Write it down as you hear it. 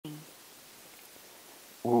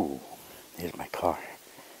Ooh, there's my car.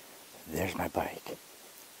 There's my bike.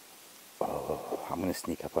 Oh, I'm gonna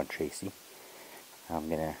sneak up on Tracy. I'm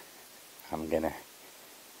gonna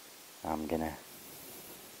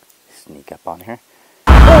sneak up on her.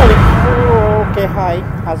 Oh, okay, hi.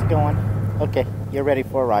 How's it going? Okay, you're ready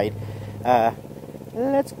for a ride.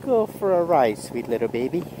 Let's go for a ride, sweet little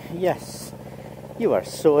baby. Yes, you are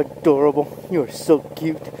so adorable. You are so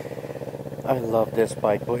cute. I love this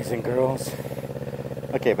bike, boys and girls.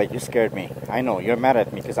 Okay, but you scared me. I know, you're mad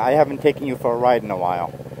at me because I haven't taken you for a ride in a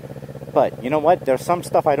while. But you know what? There's some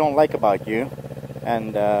stuff I don't like about you,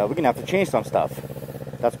 and we're going to have to change some stuff.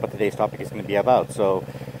 That's what today's topic is going to be about. So,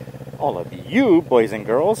 all of you, boys and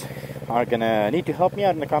girls, are going to need to help me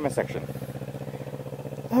out in the comment section.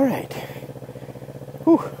 Alright.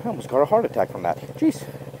 Whew, I almost got a heart attack from that. Jeez,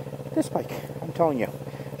 this bike, I'm telling you,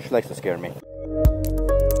 she likes to scare me.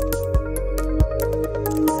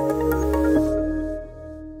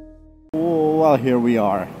 Well, here we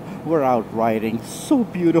are. We're out riding. So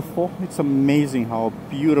beautiful. It's amazing how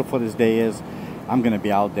beautiful this day is. I'm gonna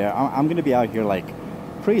be out there. I'm gonna be out here like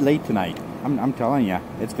pretty late tonight. I'm telling you,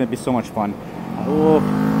 it's gonna be so much fun. Oh.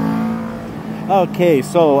 Okay,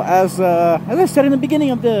 so as I said in the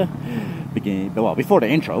beginning of the before the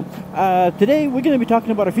intro, today we're gonna be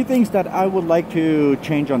talking about a few things that I would like to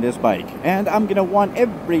change on this bike, and I'm gonna want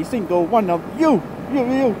every single one of you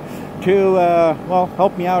to well,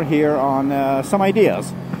 help me out here on some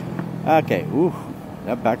ideas. Okay, ooh,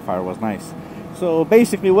 that backfire was nice. So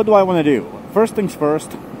basically, what do I want to do? First things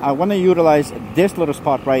first, I want to utilize this little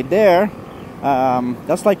spot right there.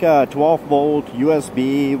 That's like a 12-volt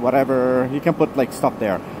USB, whatever. You can put like stuff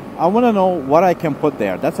there. I want to know what I can put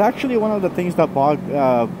there. That's actually one of the things that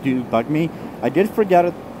bug me. I did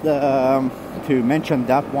forget to mention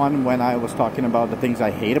that one when I was talking about the things I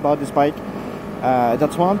hate about this bike.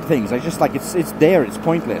 That's one of the things. I just like it's there. It's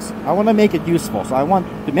pointless. I want to make it useful, so I want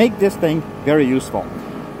to make this thing very useful.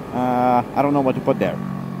 I don't know what to put there,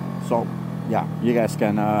 so yeah, you guys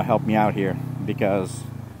can help me out here because,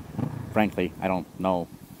 frankly, I don't know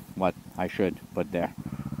what I should put there.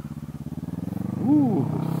 Ooh.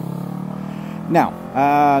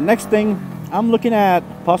 Now, next thing, I'm looking at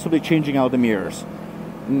possibly changing out the mirrors.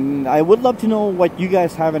 I would love to know what you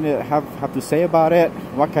guys have to say about it.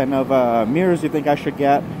 What kind of mirrors you think I should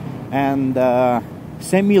get, and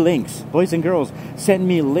send me links, boys and girls. Send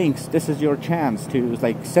me links. This is your chance to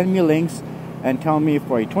send me links and tell me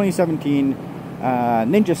for a 2017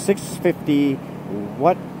 Ninja 650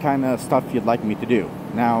 what kind of stuff you'd like me to do.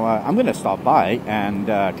 Now I'm gonna stop by and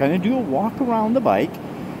kind of do a walk around the bike.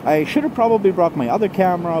 I should have probably brought my other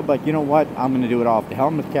camera, but you know what? I'm gonna do it off the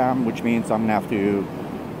helmet cam, which means I'm gonna have to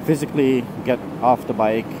physically get off the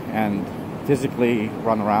bike and physically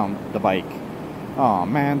run around the bike. Oh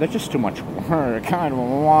man, that's just too much work. I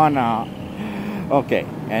don't wanna. Okay,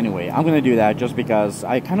 anyway, I'm gonna do that just because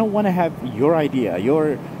I kind of want to have your idea,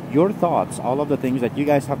 your thoughts, all of the things that you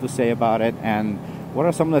guys have to say about it, and what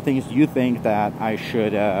are some of the things you think that I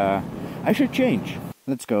should change.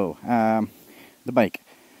 Let's go. The bike.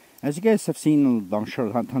 As you guys have seen, I'm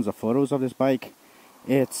sure tons of photos of this bike.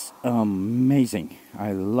 It's amazing.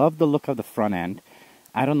 I love the look of the front end.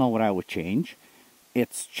 I don't know what I would change.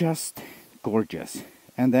 It's just gorgeous.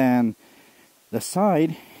 And then the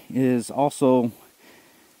side is also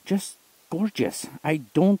just gorgeous. I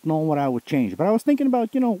don't know what I would change, but I was thinking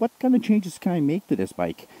about, what kind of changes can I make to this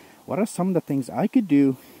bike? What are some of the things I could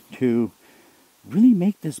do to really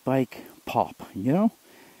make this bike pop,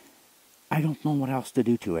 I don't know what else to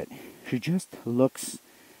do to it. She just looks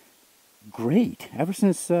great. Ever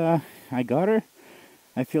since I got her,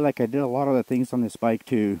 I feel like I did a lot of the things on this bike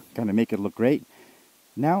to kind of make it look great.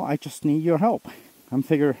 Now I just need your help. I'm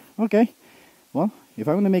figure, okay, well, if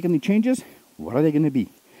I'm going to make any changes, what are they going to be?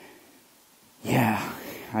 Yeah,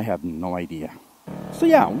 I have no idea. So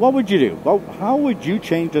yeah, what would you do? Well, how would you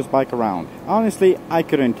change this bike around? Honestly, I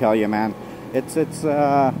couldn't tell you, man.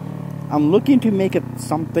 I'm looking to make it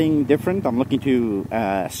something different. I'm looking to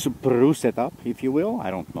spruce it up, if you will.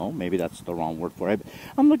 I don't know, maybe that's the wrong word for it.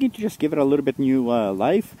 I'm looking to just give it a little bit new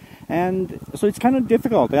life, and so it's kind of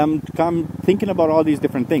difficult. I'm thinking about all these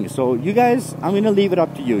different things. So you guys, I'm going to leave it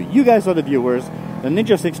up to you. You guys are the viewers. The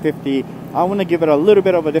Ninja 650, I want to give it a little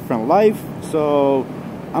bit of a different life, so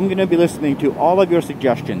I'm going to be listening to all of your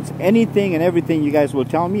suggestions. Anything and everything you guys will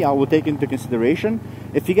tell me, I will take into consideration.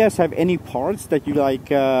 If you guys have any parts that you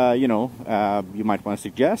like, you might want to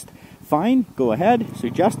suggest, fine, go ahead,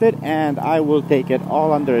 suggest it, and I will take it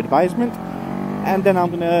all under advisement. And then I'm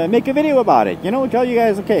going to make a video about it, tell you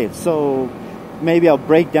guys, okay, so maybe I'll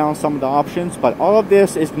break down some of the options, but all of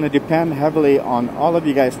this is going to depend heavily on all of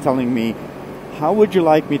you guys telling me how would you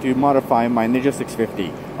like me to modify my Ninja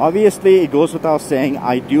 650? Obviously, it goes without saying,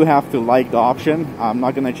 I do have to like the option. I'm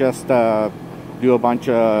not gonna just do a bunch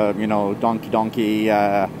of, you know, donkey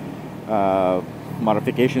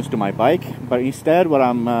modifications to my bike, but instead what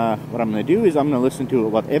I'm gonna do is I'm gonna listen to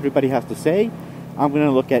what everybody has to say. I'm gonna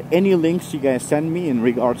look at any links you guys send me in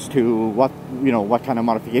regards to what, you know, what kind of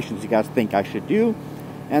modifications you guys think I should do,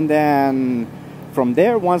 and then from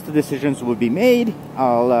there, once the decisions will be made,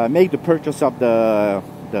 I'll make the purchase of the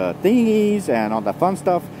thingies and all that fun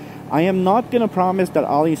stuff. I am not gonna promise that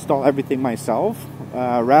I'll install everything myself.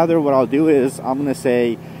 Rather, what I'll do is I'm gonna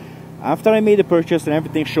say, after I made the purchase and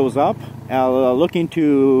everything shows up, I'll look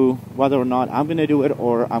into whether or not I'm gonna do it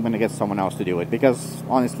or I'm gonna get someone else to do it. Because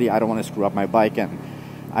honestly, I don't want to screw up my bike, and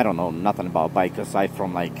I don't know nothing about bikes aside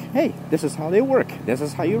from like, hey, this is how they work. This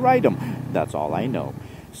is how you ride them. That's all I know.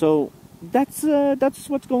 So that's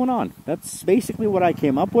what's going on. That's basically what I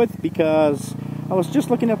came up with, because I was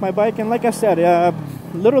just looking at my bike, and like I said,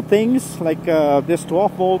 little things like this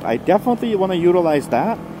 12 volt, I definitely want to utilize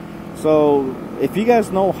that. So if you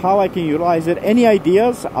guys know how I can utilize it, any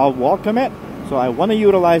ideas, I'll welcome it. So I want to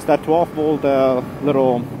utilize that 12 volt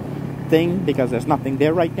little thing, because there's nothing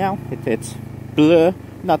there right now. It's bleh,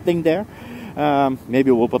 nothing there.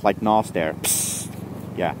 Maybe we'll put like NOS there. Psst.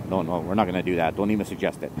 Yeah, no, we're not gonna do that. Don't even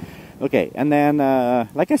suggest it. Okay, and then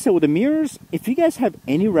like I said, with the mirrors, if you guys have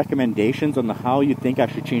any recommendations on how you think I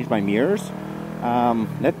should change my mirrors,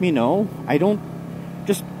 let me know. I don't,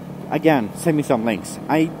 just again, send me some links.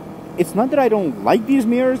 It's not that I don't like these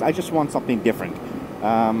mirrors, I just want something different.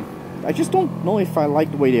 I just don't know if I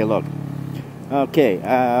like the way they look. Okay,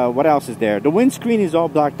 what else is there? The windscreen is all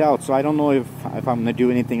blacked out, so I don't know if I'm gonna do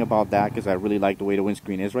anything about that, because I really like the way the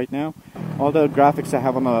windscreen is right now. All the graphics I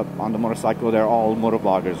have on the motorcycle, they're all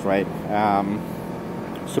motovloggers, right?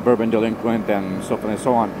 Suburban Delinquent and so forth and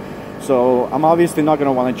so on. So I'm obviously not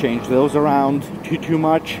gonna want to change those around too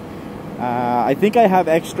much. I think I have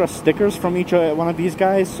extra stickers from each one of these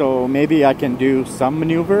guys, so maybe I can do some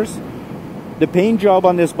maneuvers. The paint job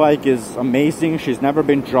on this bike is amazing. She's never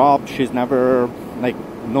been dropped. She's never, like,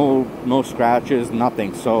 no scratches,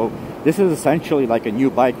 nothing. So this is essentially like a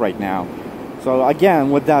new bike right now. So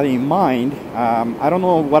again, with that in mind, I don't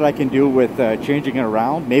know what I can do with changing it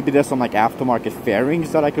around. Maybe there's some like aftermarket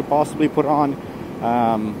fairings that I could possibly put on.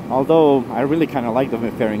 Although I really kind of like the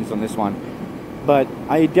fairings on this one. But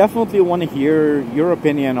I definitely want to hear your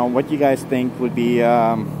opinion on what you guys think would be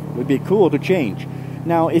cool to change.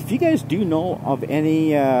 Now, if you guys do know of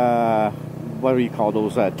any, what do you call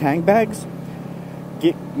those, tank bags?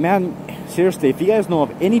 Man, seriously, if you guys know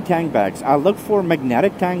of any tank bags, I look for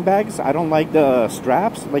magnetic tank bags. I don't like the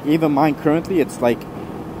straps. Like even mine currently, it's like,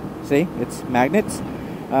 see, it's magnets.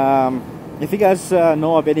 If you guys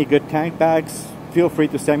know of any good tank bags, feel free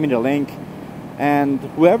to send me the link. And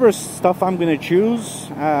whoever's stuff I'm going to choose,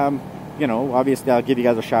 you know, obviously I'll give you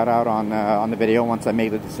guys a shout out on the video once I make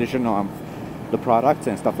the decision on the products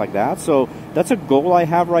and stuff like that. So that's a goal I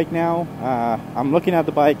have right now. I'm looking at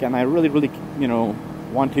the bike, and I really, you know,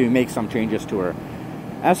 want to make some changes to her.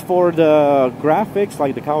 As for the graphics,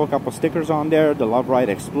 like the KawaKouple stickers on there, the Love Ride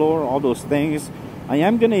Explore, all those things, I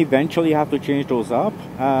am going to eventually have to change those up.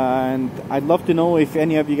 And I'd love to know if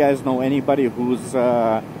any of you guys know anybody who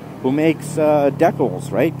makes decals,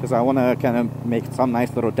 right? Because I want to kind of make some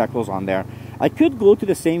nice little decals on there. I could go to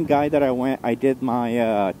the same guy that I did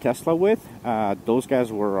my Tesla with. Those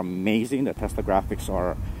guys were amazing. The Tesla graphics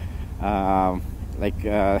are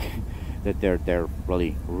that they're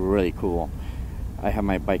really cool. I have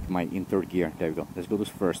my bike in third gear. There we go. Let's go to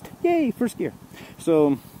first. Yay, first gear.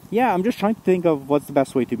 So yeah, I'm just trying to think of what's the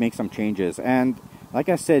best way to make some changes. And like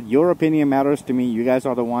I said, your opinion matters to me. You guys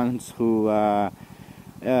are the ones who,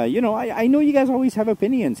 you know, I know you guys always have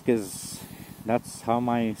opinions, because that's how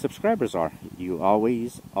my subscribers are. You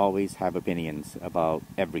always have opinions about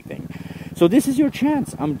everything. So this is your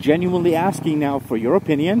chance. I'm genuinely asking now for your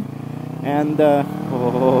opinion. And,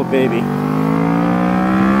 oh baby.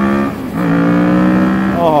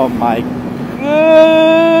 Oh my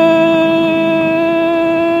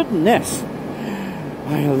goodness.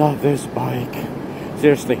 I love this bike.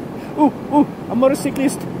 Seriously. Ooh, a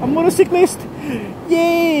motorcyclist.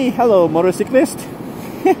 Yay! Hello, motorcyclist.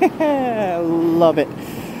 Love it.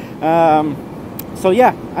 So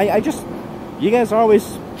yeah, I just, you guys are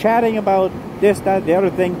always chatting about this, that, the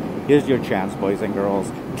other thing. Here's your chance, boys and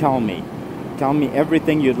girls. Tell me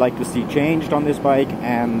everything you'd like to see changed on this bike,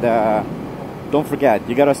 and don't forget,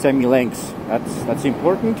 you gotta send me links. That's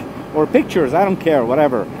important, or pictures. I don't care,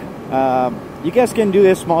 whatever. You guys can do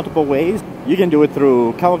this multiple ways. You can do it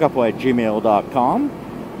through KawaKouple@gmail.com.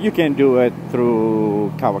 You can do it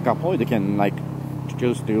through KawaKouple. You can like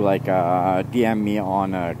just do like DM me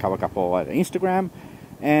on KawaKouple at Instagram,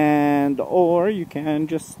 and or you can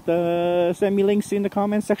just send me links in the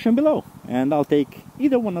comment section below, and I'll take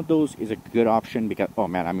either one of those. Is a good option because, oh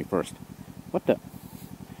man, I'm in first. What the?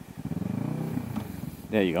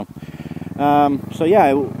 There you go. So yeah,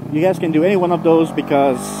 you guys can do any one of those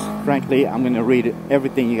because frankly I'm gonna read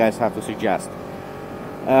everything you guys have to suggest.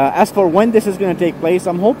 As for when this is gonna take place,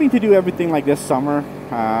 I'm hoping to do everything like this summer,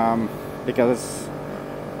 because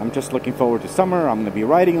I'm just looking forward to summer. I'm gonna be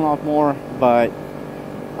riding a lot more, but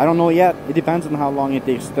I don't know yet. It depends on how long it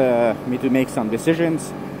takes me to make some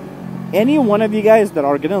decisions. Any one of you guys that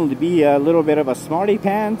are gonna be a little bit of a smarty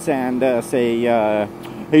pants and say,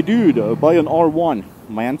 hey dude, buy an R1.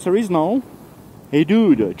 My answer is no. Hey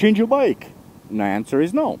dude, change your bike. My answer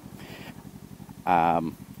is no.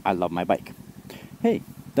 I love my bike. Hey,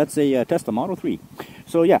 that's a Tesla Model 3.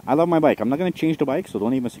 So yeah, I love my bike. I'm not gonna change the bike, so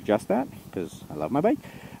don't even suggest that, because I love my bike.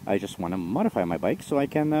 I just want to modify my bike so I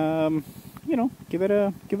can, you know, give it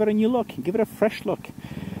a new look, give it a fresh look.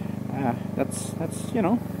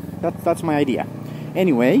 That's my idea.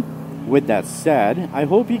 Anyway, with that said, I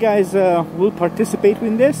hope you guys will participate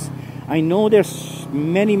in this. I know there's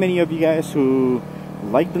many of you guys who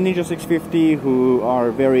like the Ninja 650, who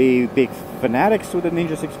are very big fanatics with the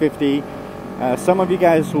Ninja 650. Some of you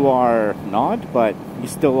guys who are not, but you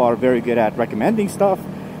still are very good at recommending stuff.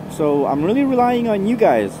 So I'm really relying on you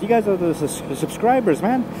guys. You guys are the subscribers,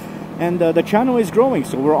 man. And the channel is growing,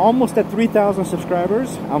 so we're almost at 3,000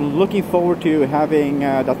 subscribers. I'm looking forward to having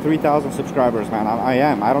the 3,000 subscribers, man. I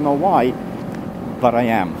am. I don't know why, but I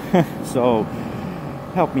am. So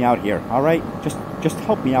help me out here, all right? Just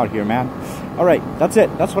help me out here, man. All right, that's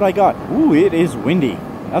it. That's what I got. Ooh, it is windy.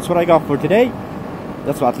 That's what I got for today.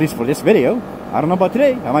 That's what, at least for this video. I don't know about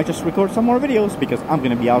today. I might just record some more videos because I'm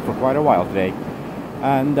going to be out for quite a while today.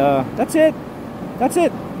 And that's it. That's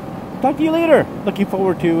it. Talk to you later. Looking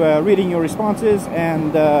forward to reading your responses.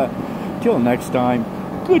 And till next time,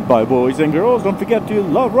 goodbye, boys and girls. Don't forget to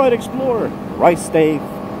love, ride, explore. Ride safe.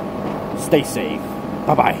 Stay safe.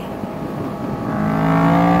 Bye-bye.